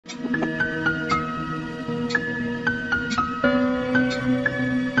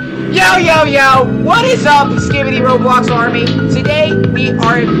Yo, what is up, Skibidi Roblox Army? Today, we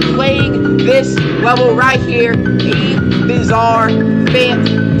are playing this level right here, a bizarre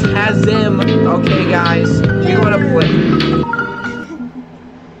Phantasm. Okay, guys, we're gonna play.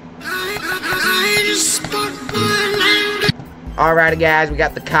 Alright, guys, we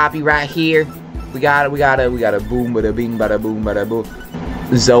got the copy right here. We got a boom, bada bing, bada boom, bada boom.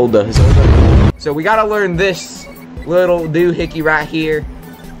 Zelda. So we gotta learn this little doohickey right here.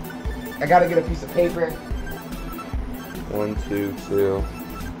 I gotta get a piece of paper. 1, 2, 2,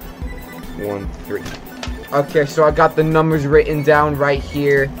 1, 3. Okay, so I got the numbers written down right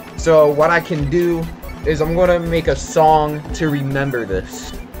here. So what I can do is I'm gonna make a song to remember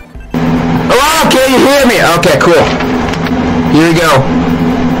this. Hello, can you hear me? Okay, cool. Here we go.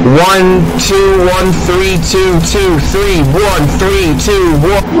 1, 2, 1, 3, 2, 2, 3, 1, 3, 2,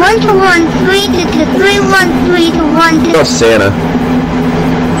 1. 1 to 1, 3 to 3, 1, 3 to 1 to. Oh, Santa.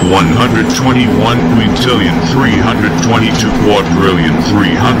 121 quintillion, 322 quadrillion,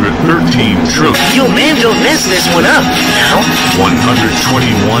 313 trillion. Yo, man, don't mess this one up now. 121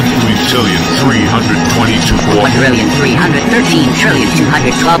 quintillion, 322 quadrillion, 313 trillion,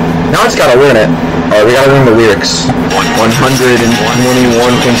 212. Now it's gotta learn it. Alright, we gotta learn the lyrics. 121 quintillion,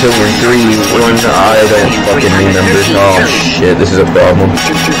 3, 1, I don't fucking remember. Oh shit, this is a problem.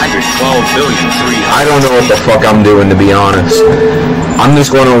 212 billion, 3. I don't know what the fuck I'm doing, to be honest. I'm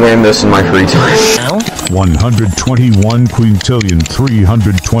just going to learn this in my free time. 121 quintillion,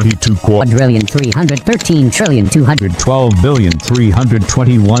 322 quadrillion, 313 trillion, 212 billion,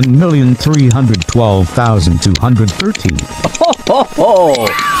 321 million, 312,213.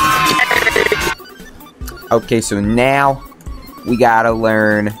 Okay, so now we gotta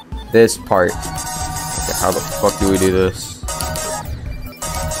learn this part. Okay, how the fuck do we do this?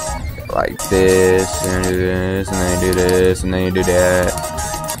 Like this, and do this, and then you do this, and then you do that,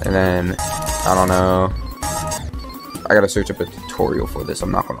 and then I don't know. I gotta search up a tutorial for this.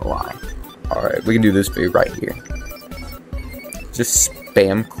 I'm not gonna lie. All right, we can do this bit right here. Just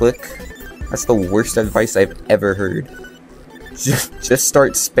spam click. That's the worst advice I've ever heard. Just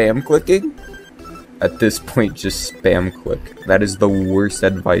start spam clicking. At this point, just spam click. That is the worst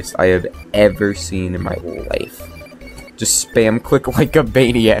advice I have ever seen in my life. Just spam click like a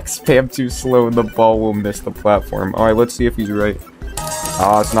maniac. Spam too slow and the ball will miss the platform. Alright, let's see if he's right.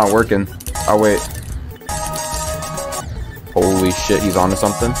 Ah, it's not working. Oh, wait. Holy shit, he's onto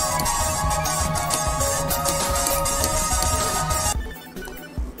something.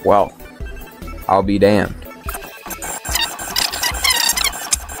 Well, I'll be damned.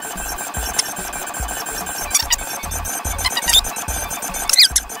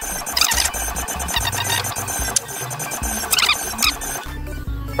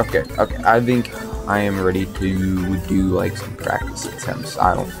 Okay, I think I am ready to do like some practice attempts.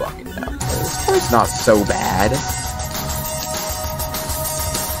 I don't fucking know. It's not so bad.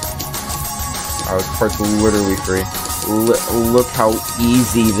 Oh, this part's literally free. Look how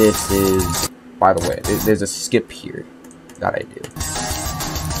easy this is. By the way, there's a skip here that I do.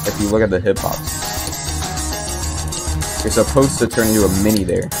 If you look at the hip-hops, you're supposed to turn into a mini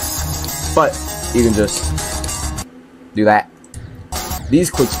there. But you can just do that. These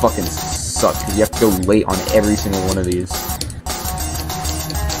clicks fucking suck, because you have to go late on every single one of these.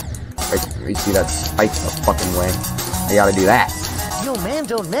 Like, you see that spike the fucking way. I gotta do that. Yo, man,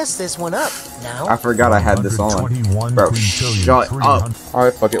 don't mess this one up now. I forgot I had this on. Bro, shut up.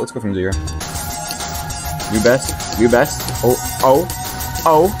 Alright, fuck it, let's go from 0. You best. Oh.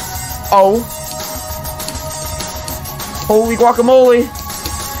 Holy guacamole.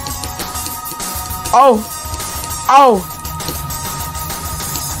 Oh.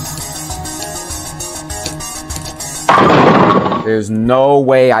 There's no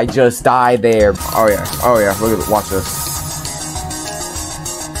way I just died there. Oh yeah, look at it, watch this.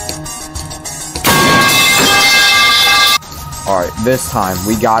 Alright, this time,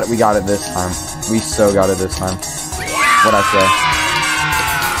 we got it this time. We so got it this time. What'd I say?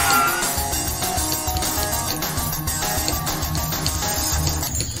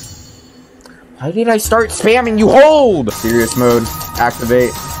 Why did I start spamming? You hold! Serious mode,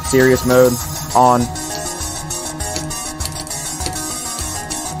 activate. Serious mode, on.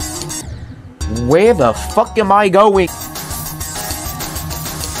 Where the fuck am I going?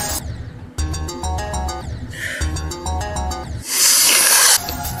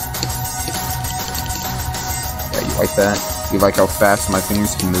 Yeah, you like that? You like how fast my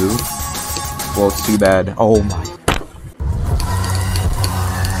fingers can move? Well, it's too bad. Oh my.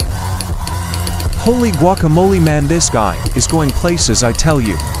 Holy guacamole, man, this guy is going places, I tell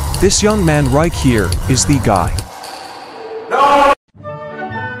you. This young man right here is the guy. No!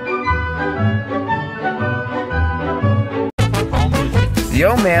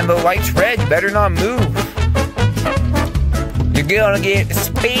 Yo, man, the light's red. You better not move. You're gonna get a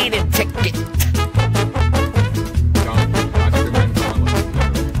speeding ticket.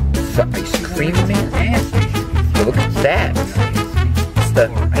 The ice cream man? Look at that. It's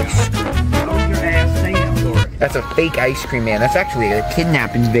the ice cream. That's a fake ice cream man. That's actually a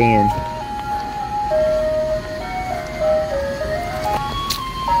kidnapping van.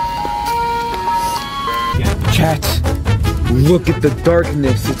 Chat, look at the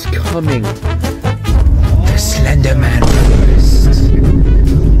darkness. It's coming. The Slender Man forest.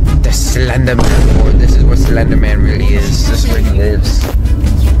 The Slender Man forest. This is what Slender Man really is. This is where he lives.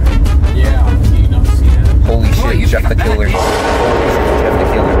 Yeah, you don't see that. Holy shit, Jeff the Killer. Jeff the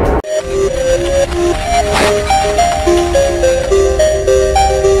Killer.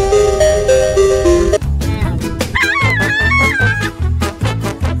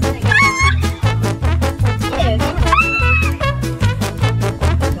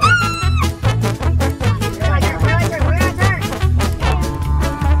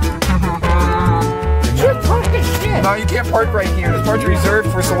 No, you can't park right here. This part's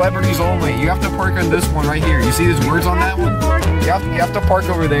reserved for celebrities only. You have to park on this one right here. You see these words on that one? You have to park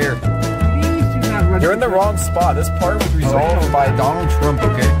over there. You're in the wrong spot. This part was resolved by Donald Trump,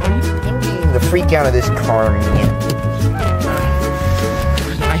 okay? The freak out of this car, man.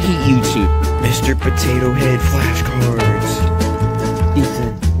 I hate you too. Mr. Potato Head flashcards.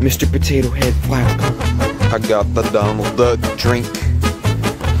 Ethan, Mr. Potato Head flashcards. I got the Donald Duck drink.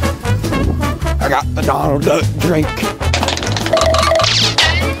 I got the Donald Duck drink.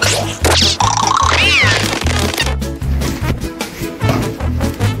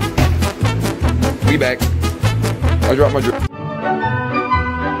 We back. I dropped my drink.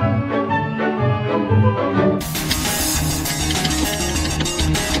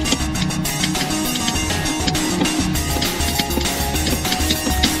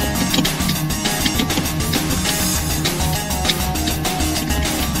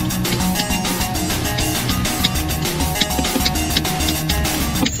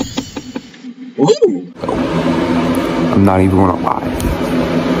 I'm not even gonna lie.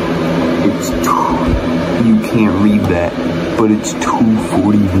 You can't read that, but it's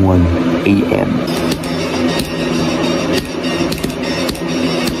 2:41 a.m.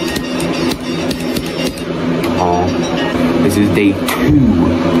 This is day 2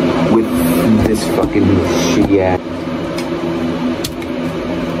 with this fucking shitty ass.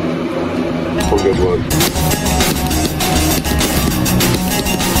 For good luck.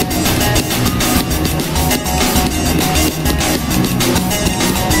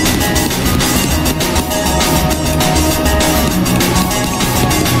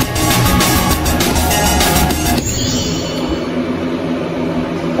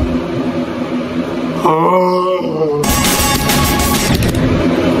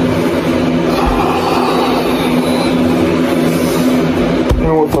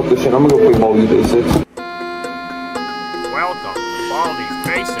 Fuck this shit. I'm gonna go play Baldi's Basics. Welcome to Baldi's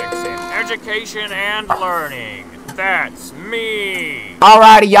Basics in Education and Learning. That's me.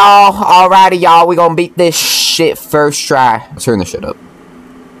 Alrighty, y'all. We gonna beat this shit first try. Let's turn the shit up.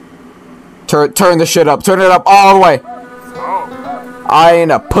 Turn the shit up. Turn it up all the way. Oh. I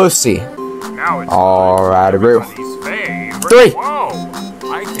ain't a pussy. Now it's alright, everybody's favorite. 3. Whoa.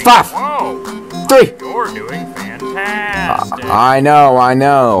 I think, 5. Whoa. 3. You're doing fantastic. I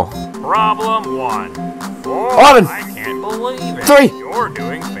know. Problem 1. 4. 11. I can't believe it. 3. You're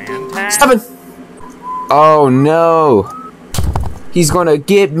doing fantastic. 7. Oh no. He's gonna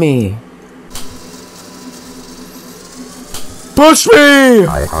get me. Push me!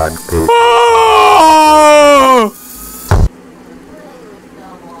 Oh!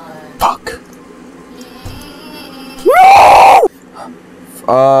 Fuck.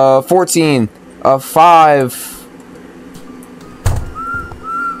 No! 14. 5.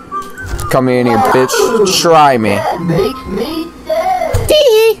 Come in here, bitch. Try me.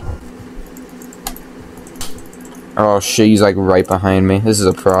 Oh shit, he's like right behind me. This is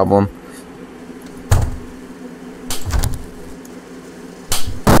a problem.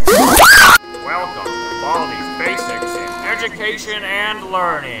 Welcome to Baldi's Basics in Education and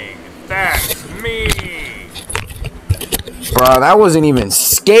Learning. That's me. Bro, that wasn't even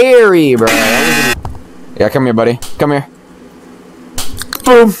scary, bro. Yeah, come here, buddy. Come here.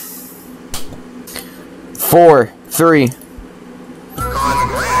 Boom. 4, 3.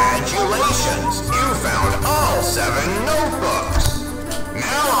 Congratulations! You found all 7 notebooks.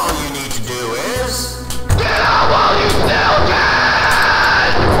 Now all you need to do is get out while you still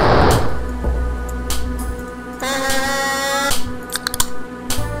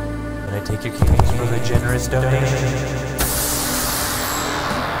Can I take your keys for the generous donation?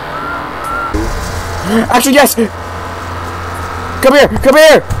 Actually, yes! Come here! Come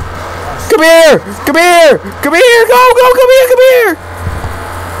here! Come here! Come here! Come here! Go! Go! Come here! Come here!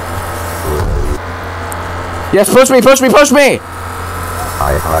 Yes, push me! Push me! Push me!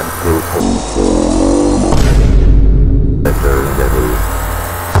 I had to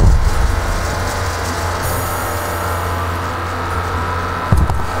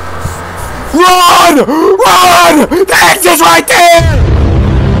Run! Run! The exit's right there!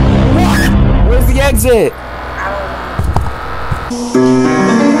 Where's the exit?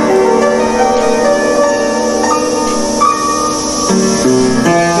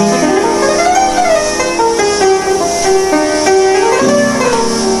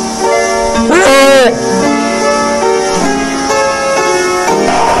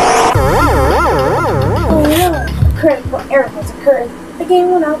 Critical error has occurred. The game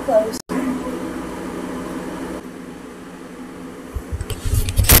will now close.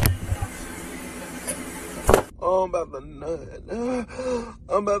 Oh, I'm about to nut.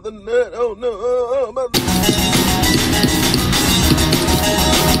 I'm about to nut. Oh no, I'm about to...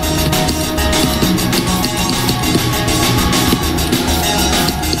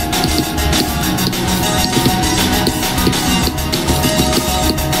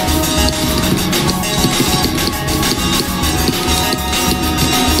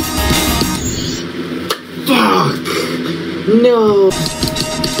 Fuck! No!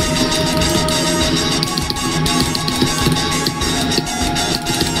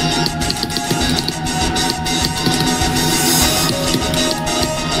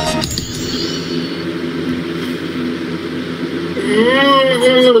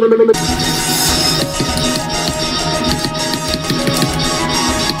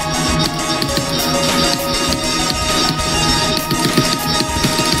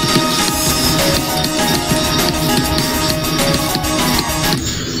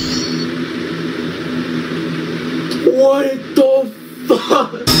 What the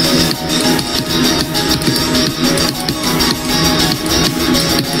fuck?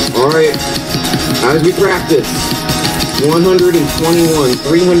 Alright, as we practice, 121,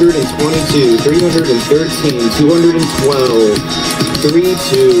 322, 313, 212, 3,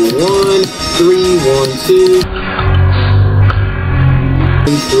 2, 1, 3, 1, 2,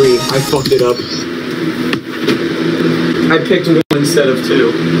 and 3. I fucked it up. I picked 1 instead of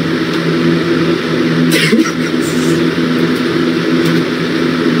 2.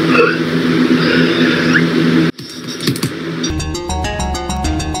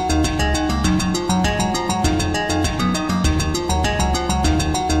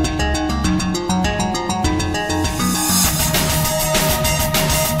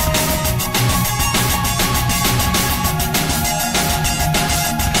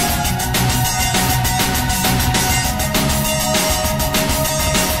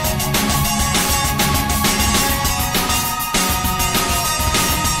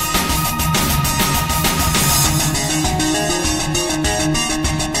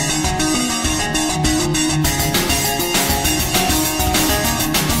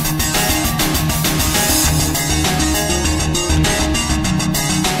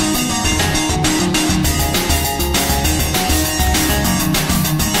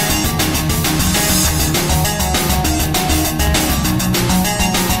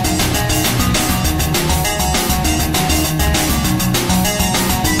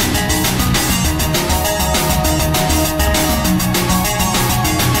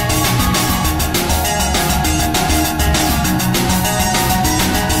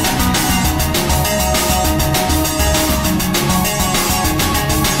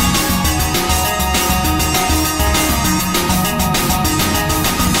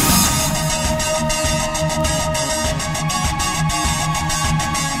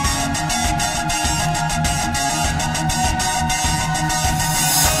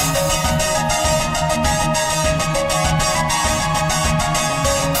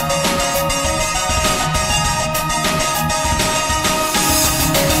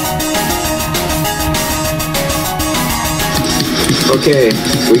 Okay,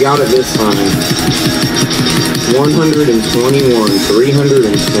 we got it this time. 121,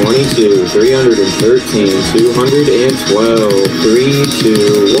 322, 313, 212, 3,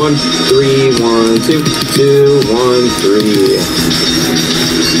 2, 1, 3, 1, 2, 2, 1, 3.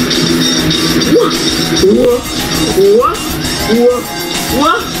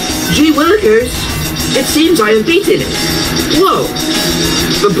 What? Gee willikers, it seems I have beaten it. Whoa,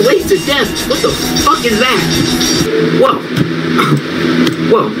 the Blades of Death, what the fuck is that? Whoa.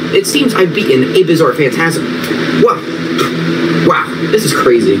 Whoa, it seems I've beaten a bizarre Phantasm. Whoa. Wow, this is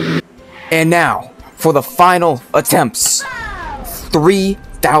crazy. And now, for the final attempts. 3,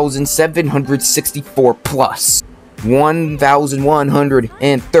 1,764 plus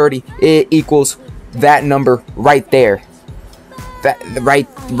 1,130. It equals that number right there. That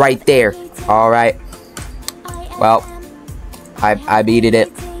right there. All right. Well, I beat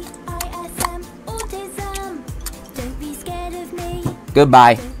it.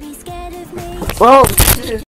 Goodbye. Whoa!